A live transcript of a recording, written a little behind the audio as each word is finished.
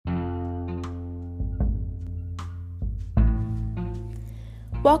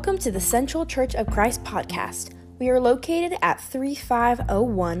Welcome to the Central Church of Christ podcast. We are located at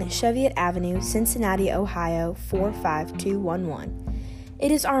 3501 Cheviot Avenue, Cincinnati, Ohio 45211.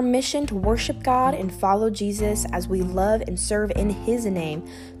 It is our mission to worship God and follow Jesus as we love and serve in His name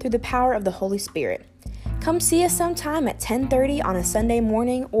through the power of the Holy Spirit. Come see us sometime at 10:30 on a Sunday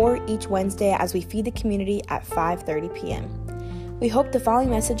morning or each Wednesday as we feed the community at 5:30 p.m. We hope the following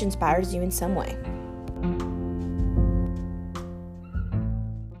message inspires you in some way.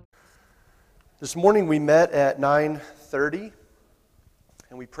 This morning we met at 9:30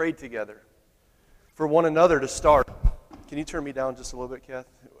 and we prayed together for one another to start. Can you turn me down just a little bit, Kath?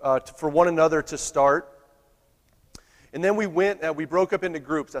 For one another to start. And then we broke up into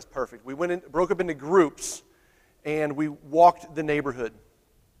groups. That's perfect. Broke up into groups and we walked the neighborhood.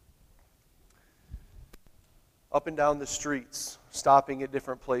 Up and down the streets, stopping at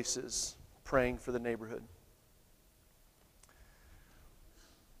different places, praying for the neighborhood.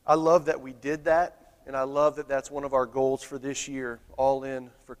 I love that we did that, and I love that that's one of our goals for this year, all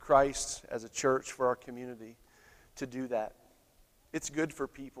in for Christ as a church, for our community, to do that. It's good for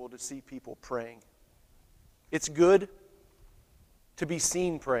people to see people praying. It's good to be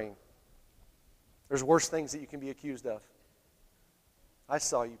seen praying. There's worse things that you can be accused of. I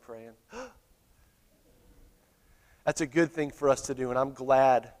saw you praying. That's a good thing for us to do, and I'm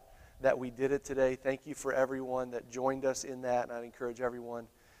glad that we did it today. Thank you for everyone that joined us in that, and I'd encourage everyone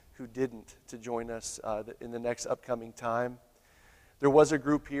who didn't to join us in the next upcoming time. There was a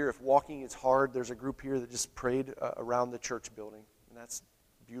group here. If walking is hard, there's a group here that just prayed around the church building, and that's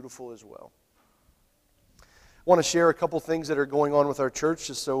beautiful as well. I want to share a couple things that are going on with our church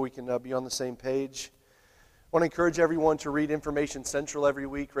just so we can be on the same page. I want to encourage everyone to read Information Central every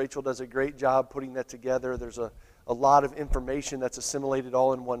week. Rachel does a great job putting that together. There's a lot of information that's assimilated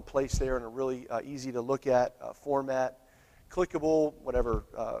all in one place there in a really easy to look at format. Clickable, whatever,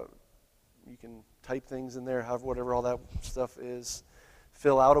 you can type things in there, however, whatever all that stuff is.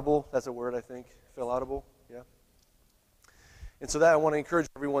 Fill-outable, that's a word, I think. Fill-outable, yeah. And so that I want to encourage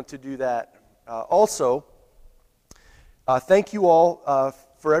everyone to do that. Also, thank you all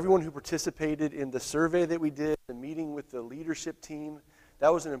for everyone who participated in the survey that we did, the meeting with the leadership team.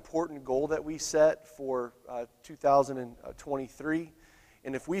 That was an important goal that we set for 2023.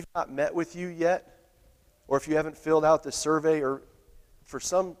 And if we've not met with you yet, or if you haven't filled out the survey, or for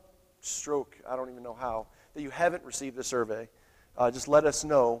some stroke, I don't even know how, that you haven't received the survey, just let us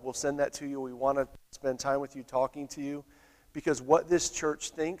know. We'll send that to you. We want to spend time with you, talking to you, because what this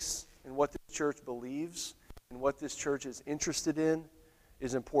church thinks and what this church believes and what this church is interested in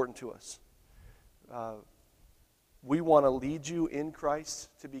is important to us. We want to lead you in Christ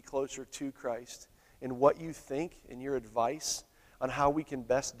to be closer to Christ. And what you think and your advice on how we can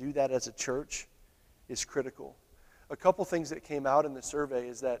best do that as a church is critical. A couple things that came out in the survey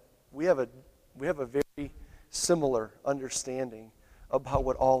is that we have a very similar understanding about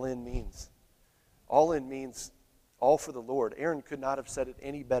what all in means. All in means all for the Lord. Aaron could not have said it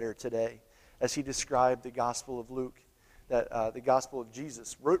any better today as he described the Gospel of Luke, that the Gospel of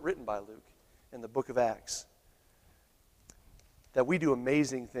Jesus, written by Luke in the book of Acts. That we do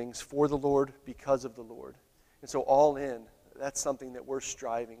amazing things for the Lord because of the Lord. And so all in, that's something that we're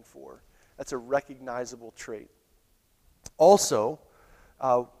striving for. That's a recognizable trait. Also,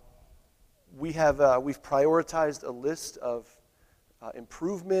 we've prioritized a list of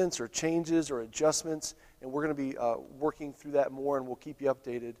improvements or changes or adjustments, and we're going to be working through that more, and we'll keep you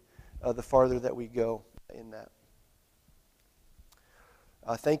updated the farther that we go in that.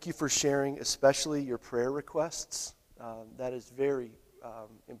 Thank you for sharing, especially your prayer requests. That is very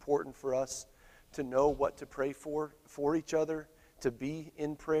important for us to know what to pray for each other, to be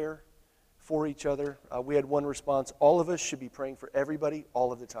in prayer for each other. We had one response: all of us should be praying for everybody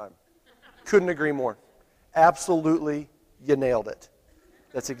all of the time. Couldn't agree more. Absolutely, you nailed it.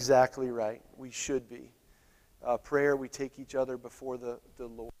 That's exactly right. We should be. Prayer, we take each other before the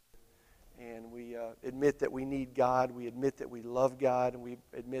Lord. And we admit that we need God. We admit that we love God. And we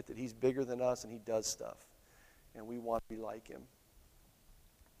admit that He's bigger than us and He does stuff. And we want to be like Him.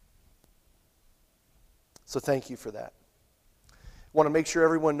 So thank you for that. I want to make sure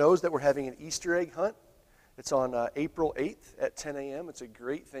everyone knows that we're having an Easter egg hunt. It's on April 8th at 10 a.m. It's a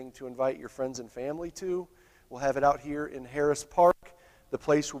great thing to invite your friends and family to. We'll have it out here in Harris Park. The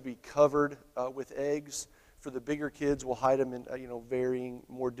place will be covered with eggs. For the bigger kids, we'll hide them in varying,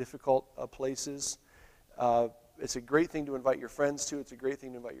 more difficult places. It's a great thing to invite your friends to. It's a great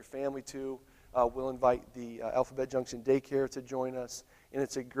thing to invite your family to. We'll invite the Alphabet Junction Daycare to join us. And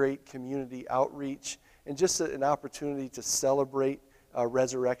it's a great community outreach and just an opportunity to celebrate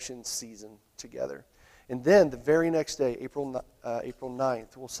resurrection season together. And then the very next day, April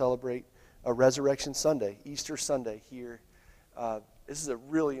 9th, we'll celebrate a Resurrection Sunday, Easter Sunday here. This is a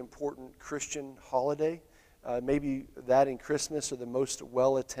really important Christian holiday. Maybe that and Christmas are the most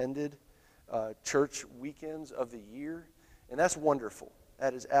well-attended church weekends of the year. And that's wonderful.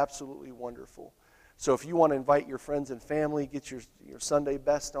 That is absolutely wonderful. So if you want to invite your friends and family, get your Sunday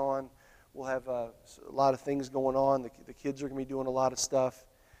best on. We'll have a lot of things going on. The kids are going to be doing a lot of stuff.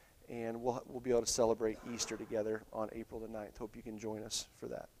 And we'll be able to celebrate Easter together on April the 9th. Hope you can join us for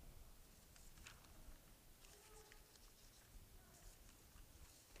that.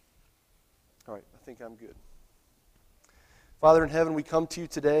 All right, I think I'm good. Father in heaven, we come to you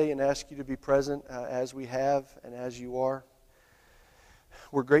today and ask you to be present as we have and as you are.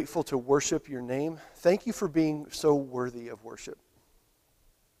 We're grateful to worship your name. Thank you for being so worthy of worship.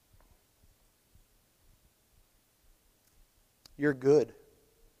 You're good.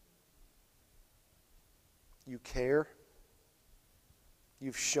 You care.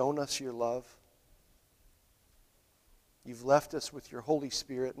 You've shown us your love. You've left us with your Holy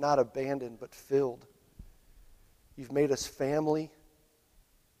Spirit, not abandoned, but filled. You've made us family.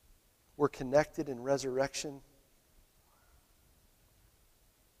 We're connected in resurrection.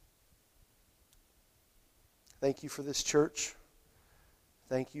 Thank you for this church.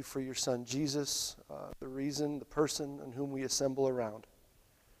 Thank you for your Son, Jesus, the person in whom we assemble around.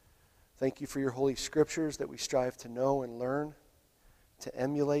 Thank you for your Holy Scriptures that we strive to know and learn, to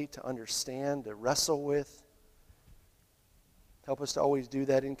emulate, to understand, to wrestle with. Help us to always do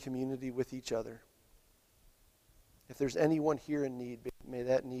that in community with each other. If there's anyone here in need, may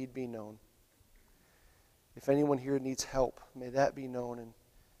that need be known. If anyone here needs help, may that be known and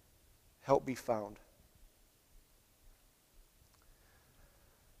help be found.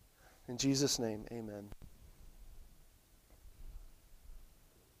 In Jesus' name, amen.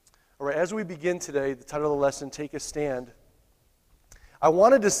 All right, as we begin today, the title of the lesson, Take a Stand, I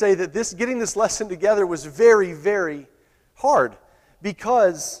wanted to say that getting this lesson together was very, very hard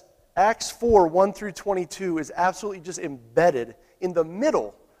because Acts 4, 1 through 22 is absolutely just embedded in the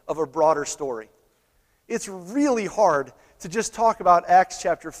middle of a broader story. It's really hard to just talk about Acts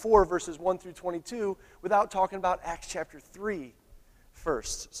chapter 4, verses 1 through 22 without talking about Acts chapter 3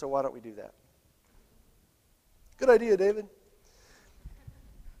 first. So why don't we do that? Good idea, David.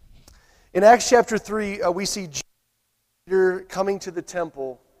 In Acts chapter 3, we see Peter coming to the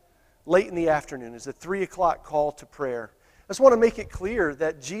temple late in the afternoon. It's a 3 o'clock call to prayer. I just want to make it clear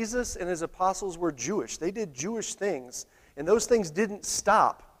that Jesus and his apostles were Jewish. They did Jewish things, and those things didn't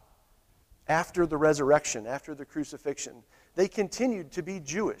stop after the resurrection, after the crucifixion. They continued to be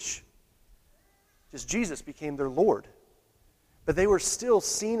Jewish. Just Jesus became their Lord. But they were still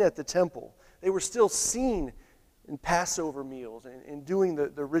seen at the temple. They were still seen in Passover meals and doing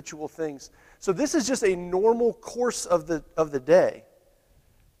the ritual things. So this is just a normal course of the day.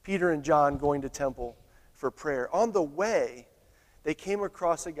 Peter and John going to temple for prayer. On the way, they came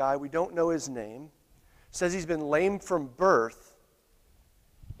across a guy, we don't know his name, says he's been lame from birth,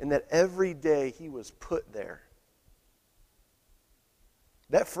 and that every day he was put there.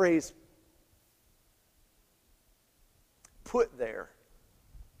 That phrase, put there,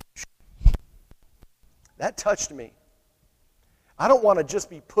 that touched me. I don't want to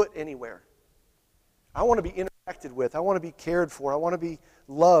just be put anywhere. I want to be interacted with. I want to be cared for. I want to be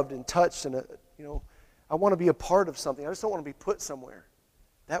loved and touched, and I want to be a part of something. I just don't want to be put somewhere.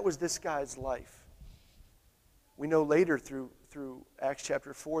 That was this guy's life. We know later through Acts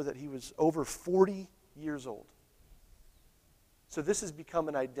chapter 4 that he was over 40 years old. So this has become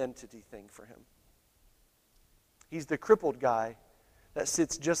an identity thing for him. He's the crippled guy that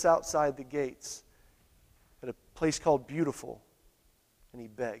sits just outside the gates at a place called Beautiful, and he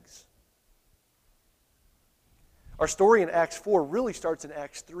begs. Our story in Acts 4 really starts in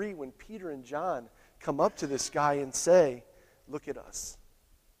Acts 3 when Peter and John come up to this guy and say, "Look at us."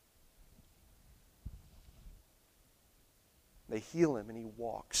 They heal him and he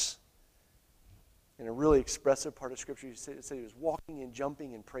walks. In a really expressive part of Scripture, it said he was walking and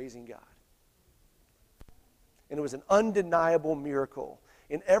jumping and praising God. And it was an undeniable miracle.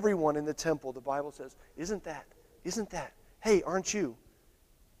 And everyone in the temple, the Bible says, isn't that? Hey, aren't you?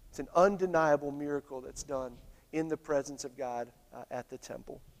 It's an undeniable miracle that's done in the presence of God at the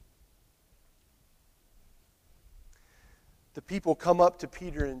temple. The people come up to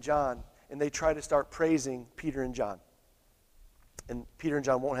Peter and John, and they try to start praising Peter and John. And Peter and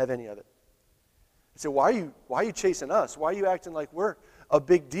John won't have any of it. They say, why are you chasing us? Why are you acting like we're a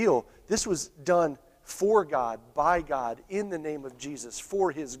big deal? This was done for God, by God, in the name of Jesus,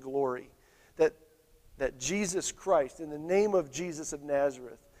 for His glory. That Jesus Christ, in the name of Jesus of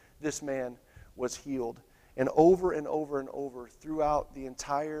Nazareth, this man was healed. And over and over and over throughout the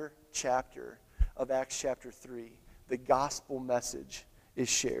entire chapter of Acts chapter 3, the gospel message is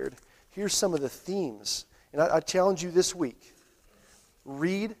shared. Here's some of the themes. And I challenge you this week.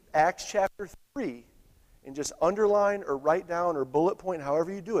 Read Acts chapter 3 and just underline or write down or bullet point,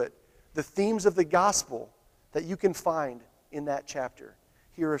 however you do it, the themes of the gospel that you can find in that chapter.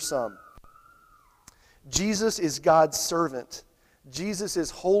 Here are some. Jesus is God's servant. Jesus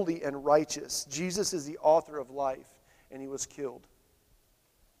is holy and righteous. Jesus is the author of life, and he was killed.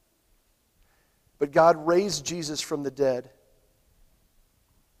 But God raised Jesus from the dead,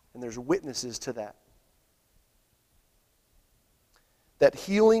 and there's witnesses to that. That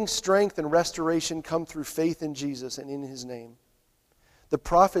healing, strength, and restoration come through faith in Jesus and in his name. The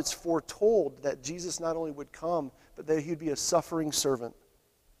prophets foretold that Jesus not only would come, but that he would be a suffering servant.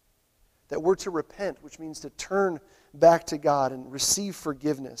 That we're to repent, which means to turn back to God and receive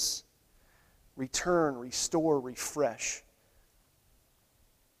forgiveness. Return, restore, refresh.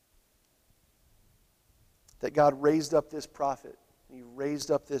 That God raised up this prophet, he raised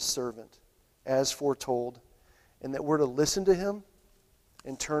up this servant, as foretold, and that we're to listen to him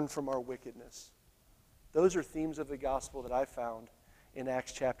and turn from our wickedness. Those are themes of the gospel that I found in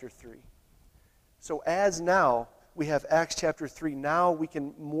Acts chapter 3. So as now we have Acts chapter 3, now we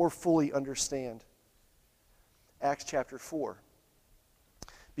can more fully understand Acts chapter 4.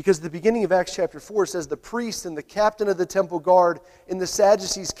 Because the beginning of Acts chapter 4 says the priest and the captain of the temple guard and the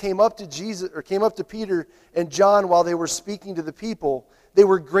Sadducees came up to Peter and John while they were speaking to the people. They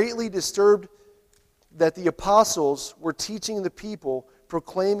were greatly disturbed that the apostles were teaching the people,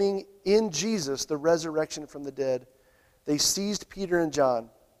 proclaiming in Jesus the resurrection from the dead. They seized Peter and John,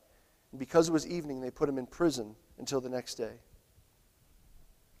 and because it was evening, they put them in prison until the next day.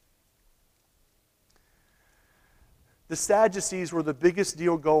 The Sadducees were the biggest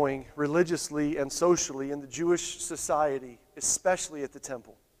deal going religiously and socially in the Jewish society, especially at the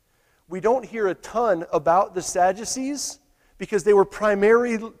temple. We don't hear a ton about the Sadducees because they were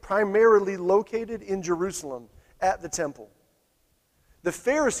primarily located in Jerusalem at the temple. The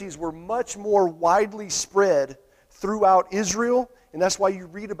Pharisees were much more widely spread throughout Israel, and that's why you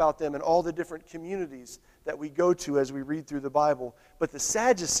read about them in all the different communities that we go to as we read through the Bible. But the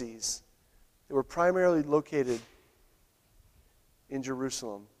Sadducees, they were primarily located in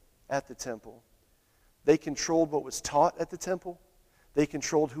Jerusalem at the temple. They controlled what was taught at the temple. They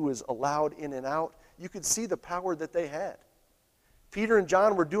controlled who was allowed in and out. You could see the power that they had. Peter and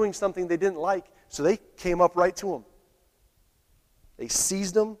John were doing something they didn't like, so they came up right to them. They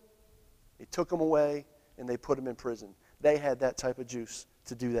seized them, they took them away, and they put them in prison. They had that type of juice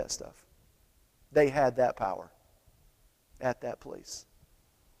to do that stuff. They had that power at that place.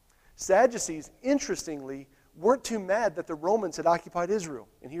 Sadducees, interestingly, weren't too mad that the Romans had occupied Israel,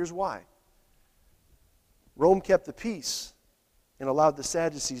 and here's why. Rome kept the peace and allowed the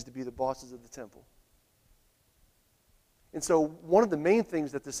Sadducees to be the bosses of the temple. And so one of the main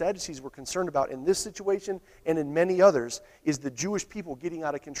things that the Sadducees were concerned about in this situation and in many others is the Jewish people getting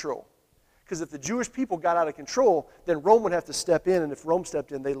out of control. Because if the Jewish people got out of control, then Rome would have to step in, and if Rome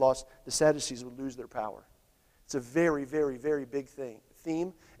stepped in, the Sadducees would lose their power. It's a very, very, very big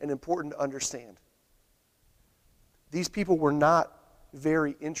theme, and important to understand. These people were not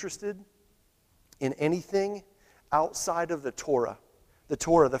very interested in anything outside of the Torah. The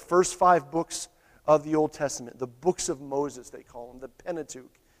Torah, the first 5 books of the Old Testament, the books of Moses, they call them, the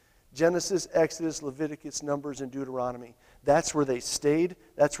Pentateuch. Genesis, Exodus, Leviticus, Numbers, and Deuteronomy. That's where they stayed.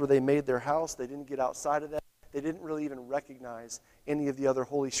 That's where they made their house. They didn't get outside of that. They didn't really even recognize any of the other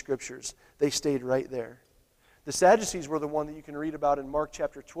holy scriptures. They stayed right there. The Sadducees were the one that you can read about in Mark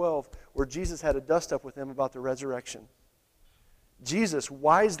chapter 12, where Jesus had a dust-up with them about the resurrection. Jesus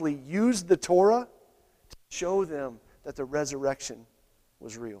wisely used the Torah to show them that the resurrection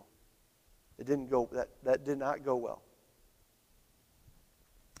was real. That did not go well.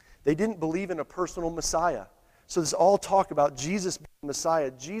 They didn't believe in a personal Messiah. So this all talk about Jesus being Messiah,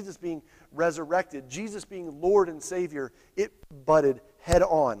 Jesus being resurrected, Jesus being Lord and Savior, it butted head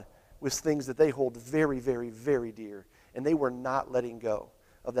on with things that they hold very, very, very dear. And they were not letting go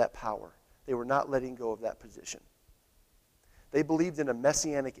of that power. They were not letting go of that position. They believed in a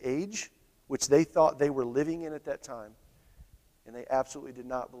messianic age, which they thought they were living in at that time. And they absolutely did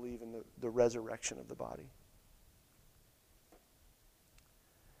not believe in the resurrection of the body.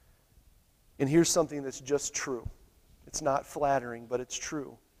 And here's something that's just true. It's not flattering, but it's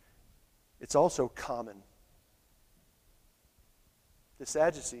true. It's also common. The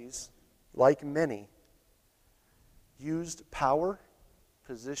Sadducees, like many, used power,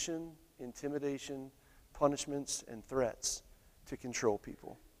 position, intimidation, punishments, and threats to control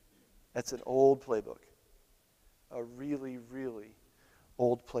people. That's an old playbook. A really, really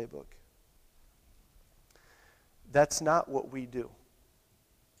old playbook. That's not what we do.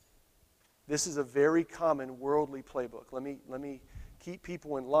 This is a very common worldly playbook. Let me keep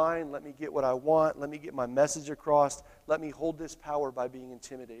people in line. Let me get what I want. Let me get my message across. Let me hold this power by being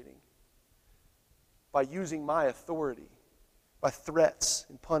intimidating, by using my authority, by threats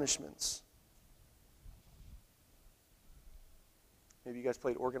and punishments. Maybe you guys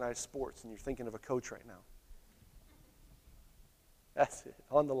played organized sports and you're thinking of a coach right now. That's it,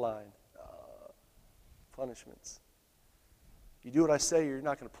 on the line. Punishments. You do what I say or you're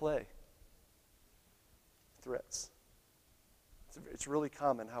not going to play. Threats. It's really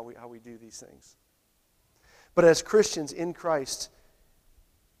common how we do these things. But as Christians in Christ,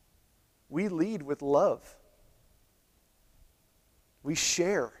 we lead with love. We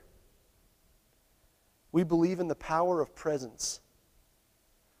share. We believe in the power of presence.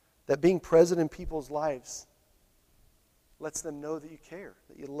 That being present in people's lives lets them know that you care,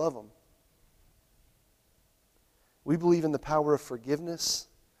 that you love them. We believe in the power of forgiveness,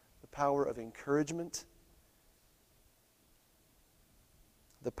 the power of encouragement,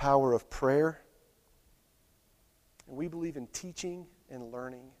 the power of prayer. And we believe in teaching and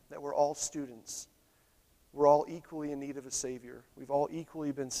learning, that we're all students. We're all equally in need of a Savior. We've all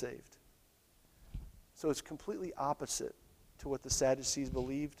equally been saved. So it's completely opposite to what the Sadducees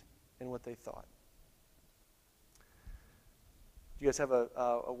believed and what they thought. Do you guys have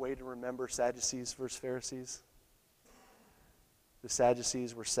a way to remember Sadducees versus Pharisees? The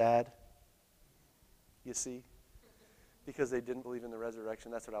Sadducees were sad, you see, because they didn't believe in the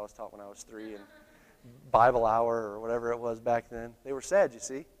resurrection. That's what I was taught when I was 3 in Bible hour or whatever it was back then. They were sad, you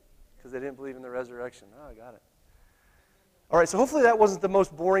see, because they didn't believe in the resurrection. Oh, I got it. All right, so hopefully that wasn't the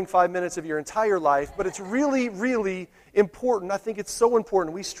most boring 5 minutes of your entire life, but it's really, really important. I think it's so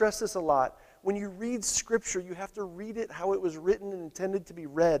important. We stress this a lot. When you read Scripture, you have to read it how it was written and intended to be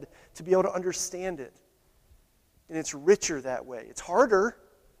read to be able to understand it. And it's richer that way. It's harder,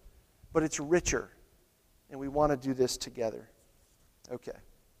 but it's richer. And we want to do this together. Okay.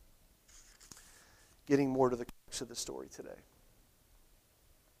 Getting more to the crux of the story today.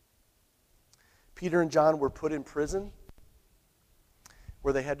 Peter and John were put in prison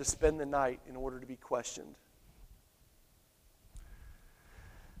where they had to spend the night in order to be questioned.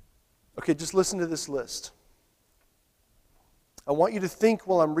 Okay, just listen to this list. I want you to think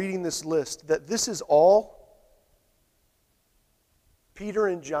while I'm reading this list that this is all Peter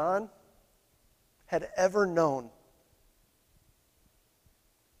and John had ever known.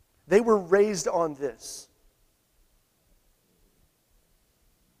 They were raised on this.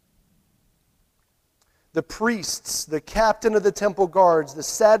 The priests, the captain of the temple guards, the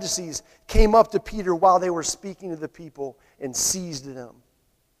Sadducees came up to Peter while they were speaking to the people and seized him.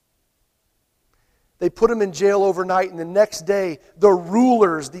 They put him in jail overnight, and the next day, the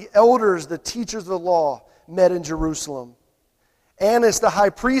rulers, the elders, the teachers of the law met in Jerusalem. Annas, the high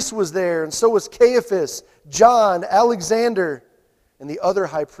priest, was there, and so was Caiaphas, John, Alexander, and the other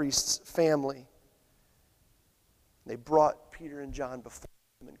high priest's family. They brought Peter and John before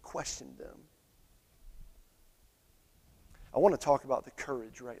them and questioned them. I want to talk about the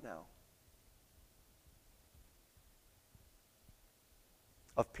courage right now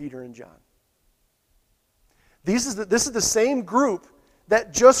of Peter and John. This is the same group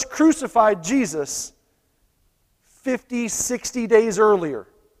that just crucified Jesus 50, 60 days earlier.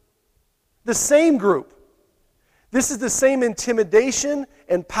 The same group. This is the same intimidation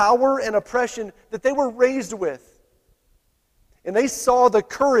and power and oppression that they were raised with. And they saw the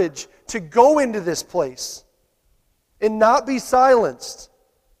courage to go into this place and not be silenced.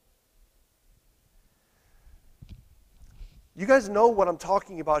 You guys know what I'm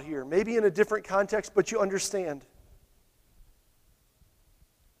talking about here. Maybe in a different context, but you understand.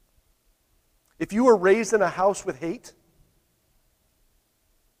 If you were raised in a house with hate,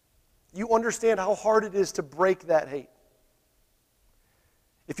 you understand how hard it is to break that hate.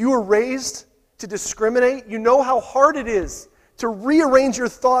 If you were raised to discriminate, you know how hard it is to rearrange your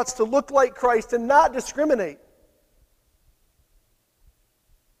thoughts to look like Christ and not discriminate.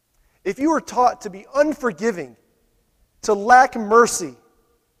 If you were taught to be unforgiving, to lack mercy,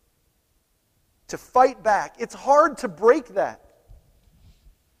 to fight back, it's hard to break that.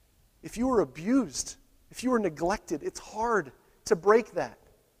 If you were abused, if you were neglected, it's hard to break that.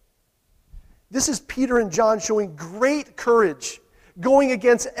 This is Peter and John showing great courage, going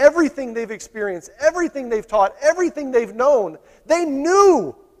against everything they've experienced, everything they've taught, everything they've known. They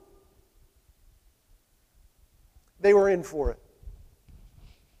knew they were in for it.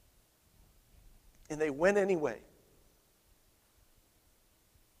 And they went anyway.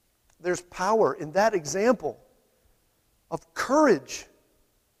 There's power in that example of courage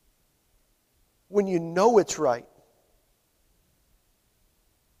when you know it's right.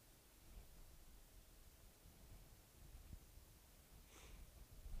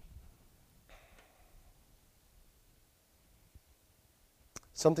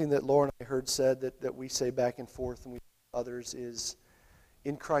 Something that Laura and I heard said that we say back and forth and we others is,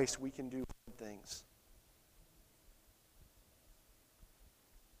 in Christ we can do hard things.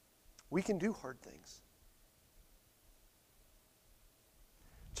 We can do hard things.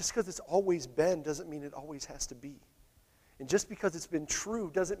 Just because it's always been doesn't mean it always has to be. And just because it's been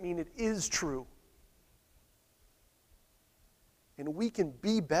true doesn't mean it is true. And we can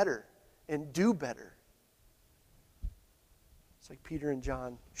be better and do better. It's like Peter and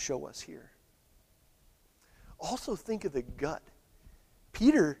John show us here. Also think of the gut.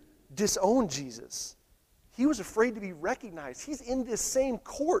 Peter disowned Jesus. He was afraid to be recognized. He's in this same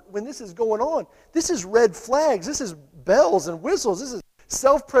court when this is going on. This is red flags. This is bells and whistles. This is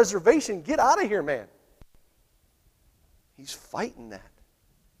self-preservation. Get out of here, man. He's fighting that.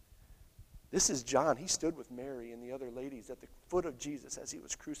 This is John. He stood with Mary and the other ladies at the foot of Jesus as he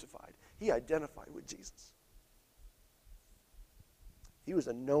was crucified. He identified with Jesus. He was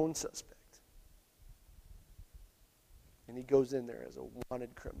a known suspect. And he goes in there as a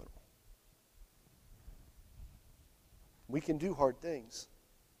wanted criminal. We can do hard things.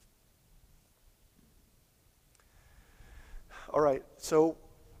 All right, so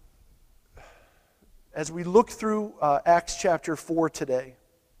as we look through Acts chapter 4 today,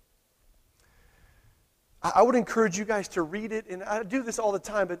 I would encourage you guys to read it, and I do this all the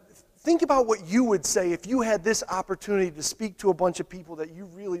time, but think about what you would say if you had this opportunity to speak to a bunch of people that you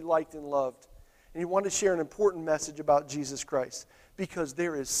really liked and loved, and you wanted to share an important message about Jesus Christ, because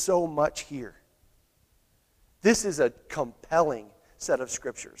there is so much here. This is a compelling set of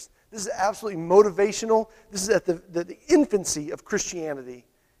scriptures. This is absolutely motivational. This is at the infancy of Christianity,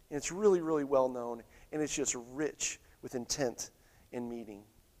 and it's really, really well known, and it's just rich with intent and meaning.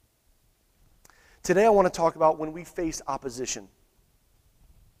 Today I want to talk about when we face opposition.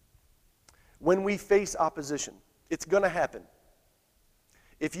 When we face opposition, it's going to happen.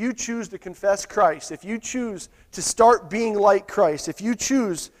 If you choose to confess Christ, if you choose to start being like Christ, if you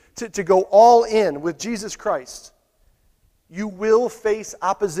choose to go all in with Jesus Christ, you will face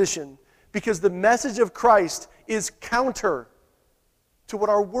opposition because the message of Christ is counter to what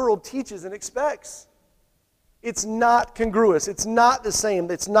our world teaches and expects. It's not congruous. It's not the same.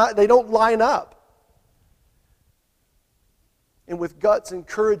 They don't line up. And with guts and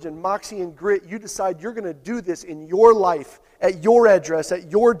courage and moxie and grit, you decide you're going to do this in your life, at your address, at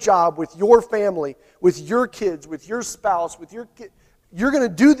your job, with your family, with your kids, with your spouse, with your kid. You're going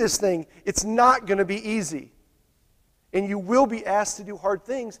to do this thing. It's not going to be easy. And you will be asked to do hard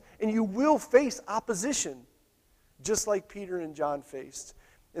things, and you will face opposition, just like Peter and John faced.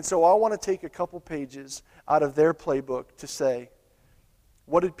 And so I want to take a couple pages out of their playbook to say,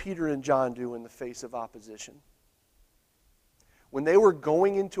 what did Peter and John do in the face of opposition? When they were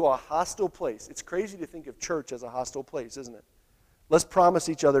going into a hostile place, it's crazy to think of church as a hostile place, isn't it? Let's promise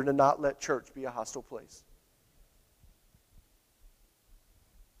each other to not let church be a hostile place.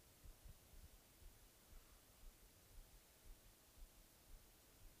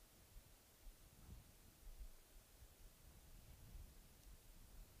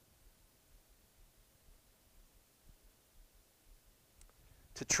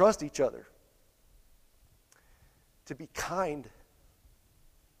 To trust each other. To be kind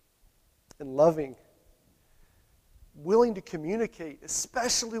and loving, willing to communicate,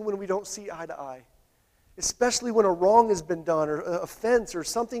 especially when we don't see eye to eye, especially when a wrong has been done or an offense or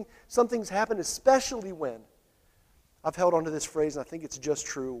something's happened, especially when, I've held onto this phrase and I think it's just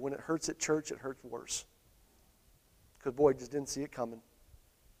true, when it hurts at church, it hurts worse. Because boy, I just didn't see it coming.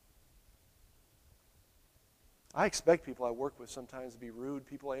 I expect people I work with sometimes to be rude,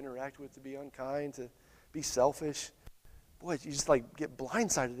 people I interact with to be unkind, to be selfish. Boy, you just get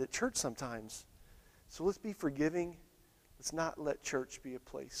blindsided at church sometimes. So let's be forgiving. Let's not let church be a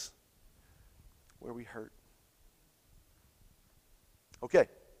place where we hurt. Okay.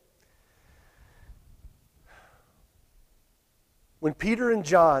 When Peter and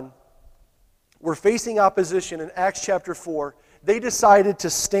John were facing opposition in Acts chapter 4, they decided to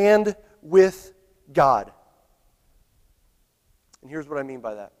stand with God. And here's what I mean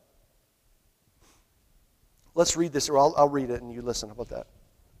by that. Let's read this, or I'll read it and you listen. How about that?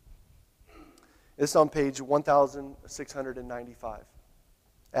 It's on page 1695.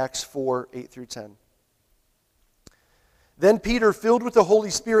 Acts 4, 8 through 10. Then Peter, filled with the Holy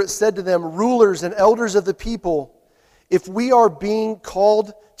Spirit, said to them, "Rulers and elders of the people, If we are being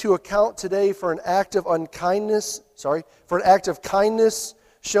called to account today for an act of kindness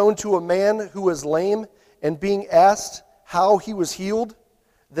shown to a man who was lame and being asked how he was healed,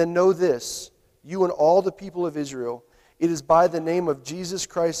 then know this, you and all the people of Israel, it is by the name of Jesus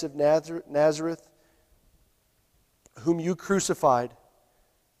Christ of Nazareth, whom you crucified,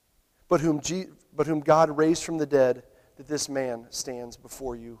 but whom God raised from the dead, that this man stands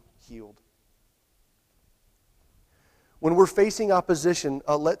before you healed. When we're facing opposition,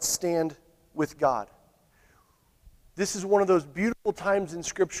 let's stand with God. This is one of those beautiful times in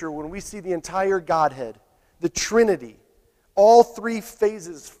Scripture when we see the entire Godhead, the Trinity, all three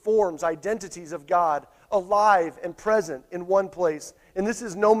phases, forms, identities of God, alive and present in one place. And this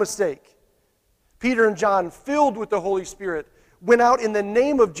is no mistake. Peter and John, filled with the Holy Spirit, went out in the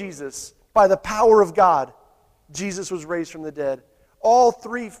name of Jesus by the power of God. Jesus was raised from the dead. All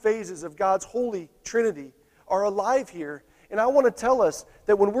three phases of God's holy Trinity are alive here. And I want to tell us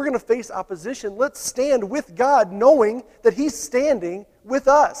that when we're going to face opposition, let's stand with God knowing that He's standing with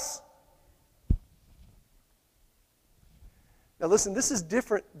us. Now listen, this is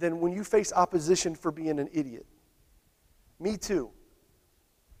different than when you face opposition for being an idiot. Me too.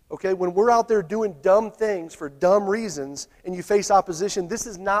 Okay, when we're out there doing dumb things for dumb reasons and you face opposition, this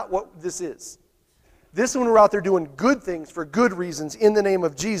is not what this is. This, when we're out there doing good things for good reasons in the name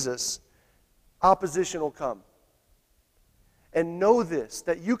of Jesus, opposition will come. And know this,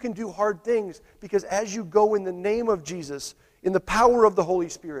 that you can do hard things because as you go in the name of Jesus, in the power of the Holy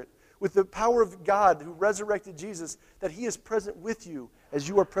Spirit, with the power of God who resurrected Jesus, that He is present with you as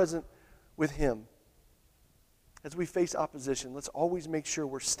you are present with Him. As we face opposition, let's always make sure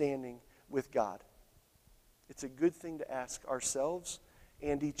we're standing with God. It's a good thing to ask ourselves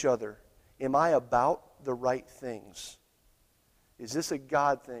and each other, am I about the right things? Is this a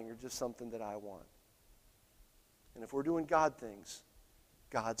God thing or just something that I want? And if we're doing God things,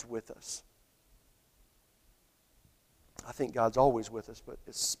 God's with us. I think God's always with us, but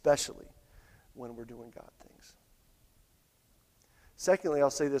especially when we're doing God things. Secondly, I'll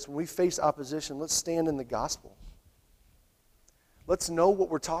say this, when we face opposition, let's stand in the gospel. Let's know what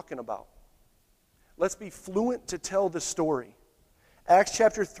we're talking about. Let's be fluent to tell the story. Acts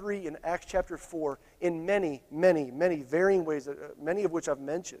chapter 3 and Acts chapter 4, in many, many, many varying ways, many of which I've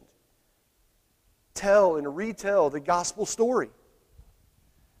mentioned, tell and retell the gospel story.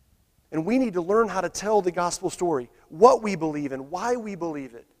 And we need to learn how to tell the gospel story, what we believe and why we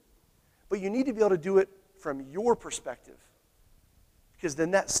believe it. But you need to be able to do it from your perspective, because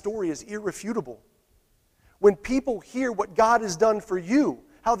then that story is irrefutable. When people hear what God has done for you,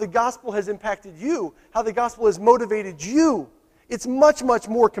 how the gospel has impacted you, how the gospel has motivated you, it's much, much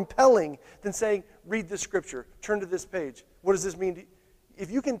more compelling than saying, read this scripture, turn to this page. What does this mean to you? If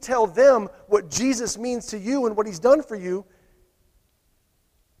you can tell them what Jesus means to you and what He's done for you,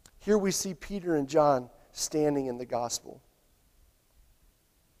 here we see Peter and John standing in the gospel.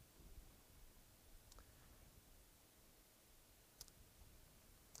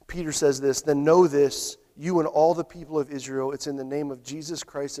 Peter says this, then know this, you and all the people of Israel, it's in the name of Jesus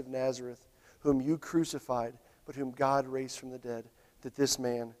Christ of Nazareth, whom you crucified, but whom God raised from the dead, that this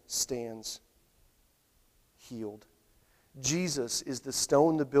man stands healed. Jesus is the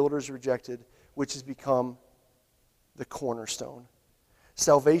stone the builders rejected, which has become the cornerstone.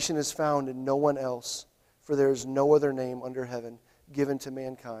 Salvation is found in no one else, for there is no other name under heaven given to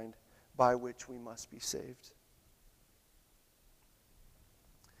mankind by which we must be saved.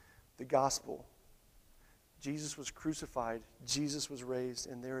 The gospel. Jesus was crucified, Jesus was raised,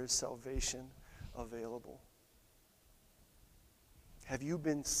 and there is salvation available. Have you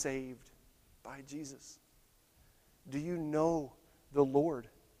been saved by Jesus? Do you know the Lord?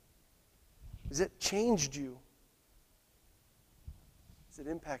 Has it changed you? Has it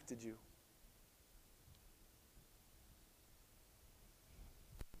impacted you?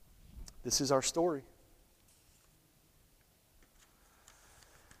 This is our story.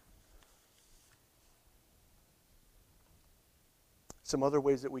 Some other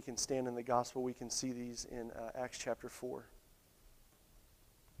ways that we can stand in the gospel, we can see these in Acts chapter 4.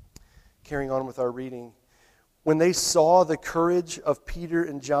 Carrying on with our reading. When they saw the courage of Peter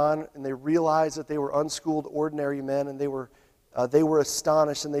and John, and they realized that they were unschooled, ordinary men, and they were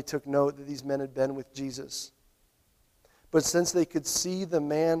astonished, and they took note that these men had been with Jesus. But since they could see the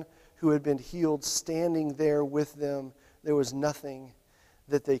man who had been healed standing there with them, there was nothing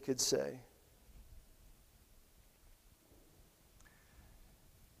that they could say.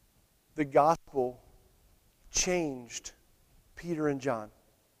 The gospel changed Peter and John.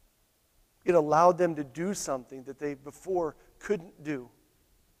 It allowed them to do something that they before couldn't do.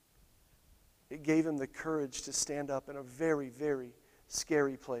 It gave him the courage to stand up in a very, very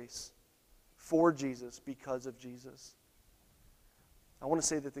scary place for Jesus because of Jesus. I want to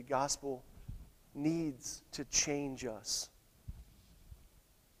say that the gospel needs to change us.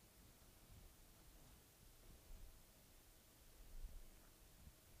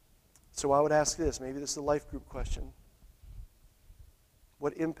 So I would ask this, maybe this is a life group question.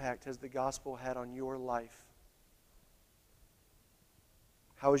 What impact has the gospel had on your life?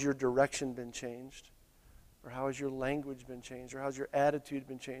 How has your direction been changed? Or how has your language been changed? Or how has your attitude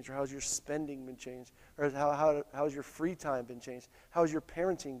been changed? Or how has your spending been changed? Or how has your free time been changed? How has your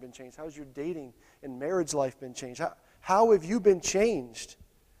parenting been changed? How has your dating and marriage life been changed? How have you been changed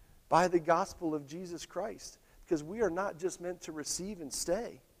by the gospel of Jesus Christ? Because we are not just meant to receive and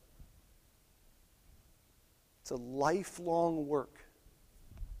stay. It's a lifelong work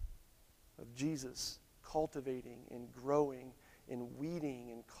of Jesus cultivating and growing and weeding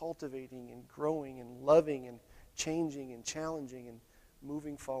and cultivating and growing and loving and changing and challenging and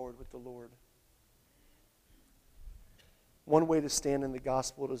moving forward with the Lord. One way to stand in the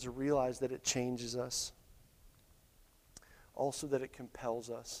gospel is to realize that it changes us. Also that it compels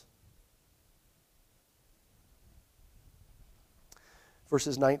us.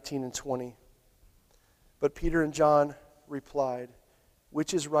 Verses 19 and 20. But Peter and John replied,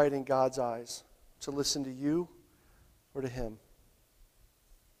 "Which is right in God's eyes, to listen to you or to him?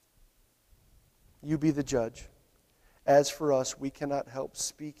 You be the judge. As for us, we cannot help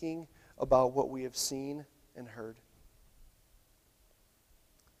speaking about what we have seen and heard."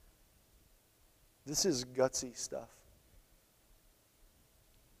 This is gutsy stuff.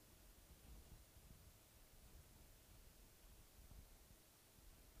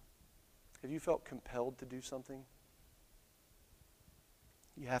 Have you felt compelled to do something?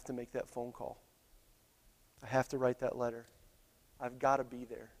 You have to make that phone call. I have to write that letter. I've got to be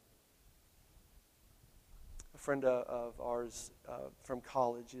there. A friend of ours from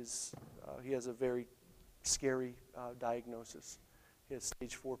college he has a very scary diagnosis. He has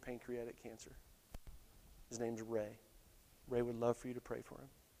stage 4 pancreatic cancer. His name's Ray. Ray would love for you to pray for him.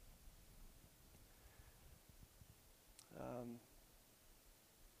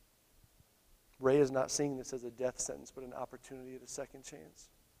 Ray is not seeing this as a death sentence, but an opportunity at a second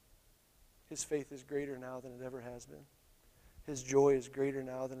chance. His faith is greater now than it ever has been. His joy is greater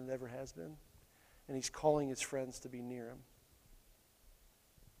now than it ever has been. And he's calling his friends to be near him.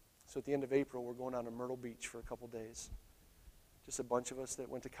 So at the end of April, we're going down to Myrtle Beach for a couple days. Just a bunch of us that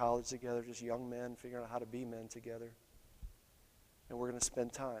went to college together, just young men figuring out how to be men together. And we're going to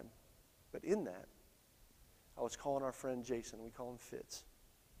spend time. But in that, I was calling our friend Jason. We call him Fitz.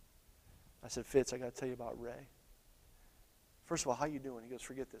 I said, "Fitz, I got to tell you about Ray. First of all, how you doing?" He goes,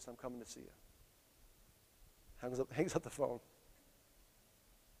 "Forget this. I'm coming to see you." Hangs up the phone.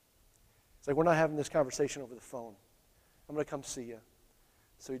 It's like, "We're not having this conversation over the phone. I'm going to come see you."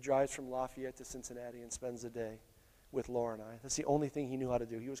 So he drives from Lafayette to Cincinnati and spends the day with Laura and I. That's the only thing he knew how to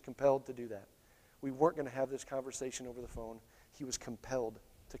do. He was compelled to do that. We weren't going to have this conversation over the phone. He was compelled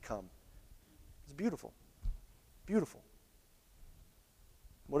to come. It's beautiful. Beautiful.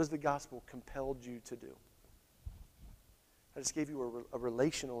 What has the gospel compelled you to do? I just gave you a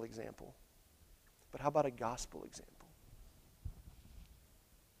relational example. But how about a gospel example?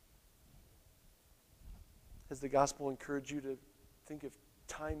 Has the gospel encouraged you to think of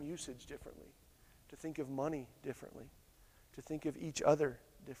time usage differently, to think of money differently, to think of each other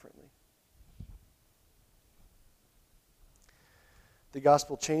differently? The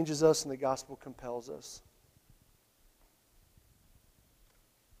gospel changes us and the gospel compels us.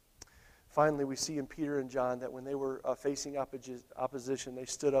 Finally, we see in Peter and John that when they were facing opposition, they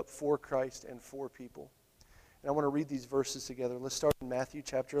stood up for Christ and for people. And I want to read these verses together. Let's start in Matthew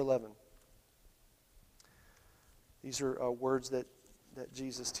chapter 11. These are words that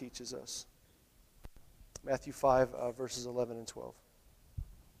Jesus teaches us. Matthew 5, verses 11 and 12.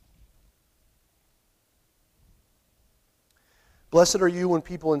 "Blessed are you when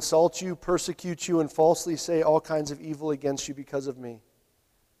people insult you, persecute you, and falsely say all kinds of evil against you because of me."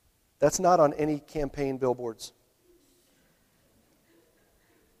 That's not on any campaign billboards.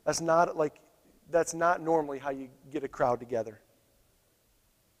 That's not normally how you get a crowd together.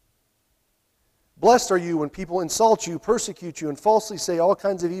 "Blessed are you when people insult you, persecute you, and falsely say all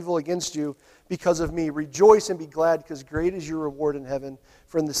kinds of evil against you because of me. Rejoice and be glad, because great is your reward in heaven,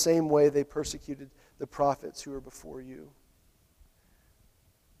 for in the same way they persecuted the prophets who were before you."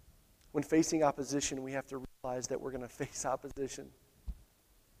 When facing opposition, we have to realize that we're going to face opposition.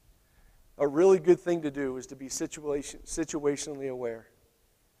 A really good thing to do is to be situationally aware,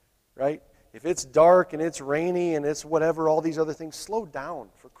 right? If it's dark and it's rainy and it's whatever, all these other things, slow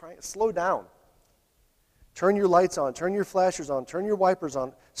down. Slow down. Turn your lights on, turn your flashers on, turn your wipers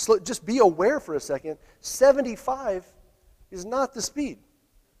on. Just be aware for a second. 75 is not the speed.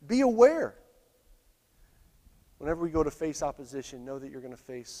 Be aware. Whenever we go to face opposition, know that you're going to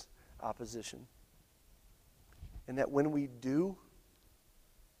face opposition. And that when we do,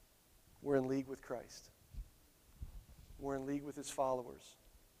 we're in league with Christ. We're in league with his followers.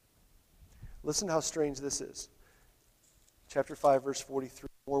 Listen how strange this is. Chapter 5, verse 43,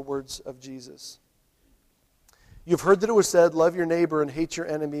 more words of Jesus. You've heard that it was said, love your neighbor and hate your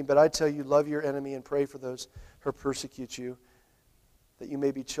enemy, but I tell you, love your enemy and pray for those who persecute you, that you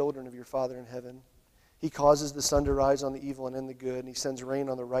may be children of your Father in heaven. He causes the sun to rise on the evil and on the good, and he sends rain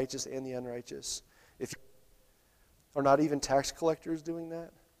on the righteous and the unrighteous. Are not even tax collectors doing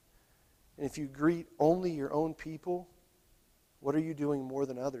that? And if you greet only your own people, what are you doing more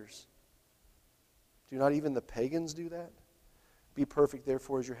than others? Do not even the pagans do that? Be perfect,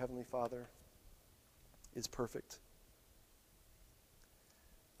 therefore, as your heavenly Father is perfect.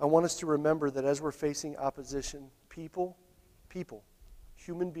 I want us to remember that as we're facing opposition, people,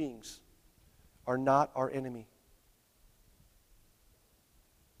 human beings, are not our enemy.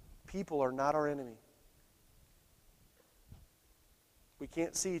 People are not our enemy. We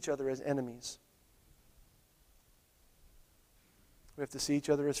can't see each other as enemies. We have to see each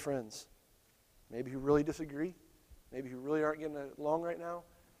other as friends. Maybe who really disagree. Maybe who really aren't getting along right now.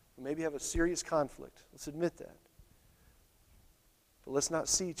 Maybe have a serious conflict. Let's admit that. But let's not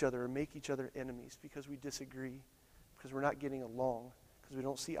see each other or make each other enemies because we disagree, because we're not getting along, because we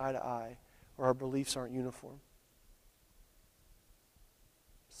don't see eye to eye, or our beliefs aren't uniform.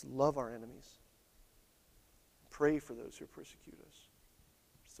 Let's love our enemies. Pray for those who persecute us.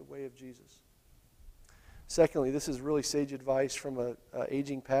 It's the way of Jesus. Secondly, this is really sage advice from an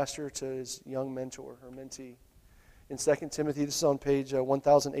aging pastor to his young mentor or mentee. In 2 Timothy, this is on page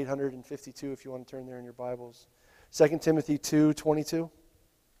 1852 if you want to turn there in your Bibles. 2 Timothy 2:22.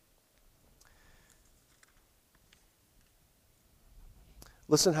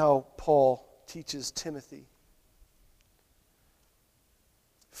 Listen how Paul teaches Timothy.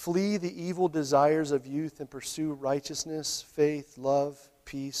 Flee the evil desires of youth and pursue righteousness, faith, love,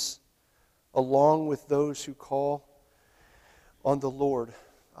 peace, along with those who call on the Lord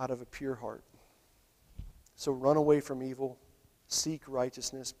out of a pure heart. So run away from evil, seek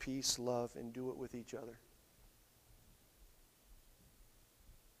righteousness, peace, love, and do it with each other.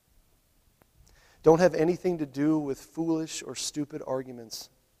 Don't have anything to do with foolish or stupid arguments.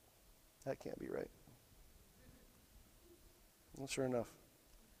 That can't be right. Well, sure enough.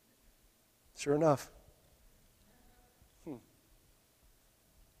 Sure enough. Look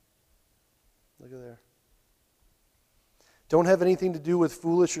at there. Don't have anything to do with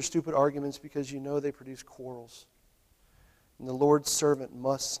foolish or stupid arguments because you know they produce quarrels. And the Lord's servant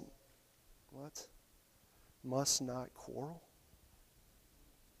must not quarrel?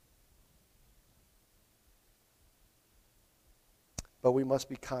 But we must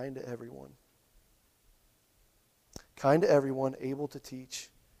be kind to everyone. Kind to everyone, able to teach,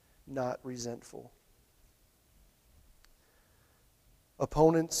 not resentful.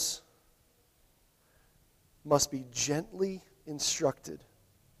 Opponents must be gently instructed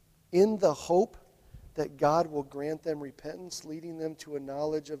in the hope that God will grant them repentance, leading them to a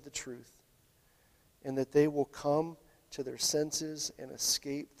knowledge of the truth, and that they will come to their senses and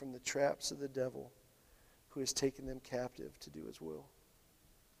escape from the traps of the devil who has taken them captive to do his will.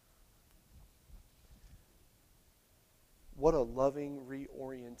 What a loving,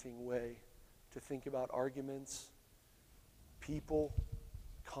 reorienting way to think about arguments, people,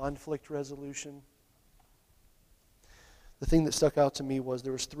 conflict resolution. The thing that stuck out to me was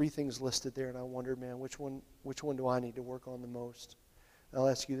there was 3 things listed there, and I wondered, man, which one do I need to work on the most? And I'll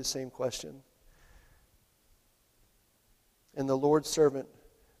ask you the same question. And the Lord's servant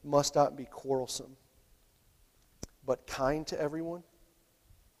must not be quarrelsome, but kind to everyone,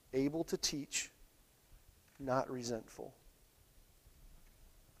 able to teach, not resentful.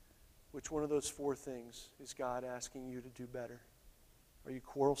 Which one of those 4 things is God asking you to do better? Are you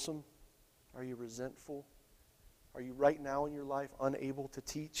quarrelsome? Are you resentful? Are you right now in your life unable to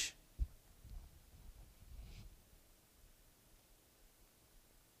teach?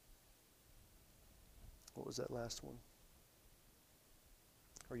 What was that last one?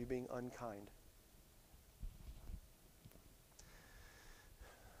 Are you being unkind?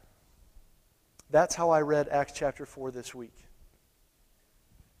 That's how I read Acts chapter 4 this week.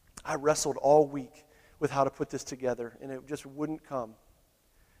 I wrestled all week with how to put this together, and it just wouldn't come.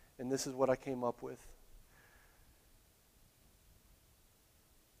 And this is what I came up with.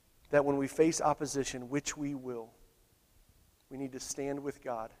 That when we face opposition, which we will, we need to stand with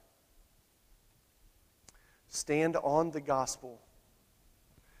God. stand on the gospel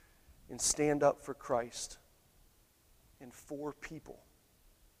and stand up for Christ and for people.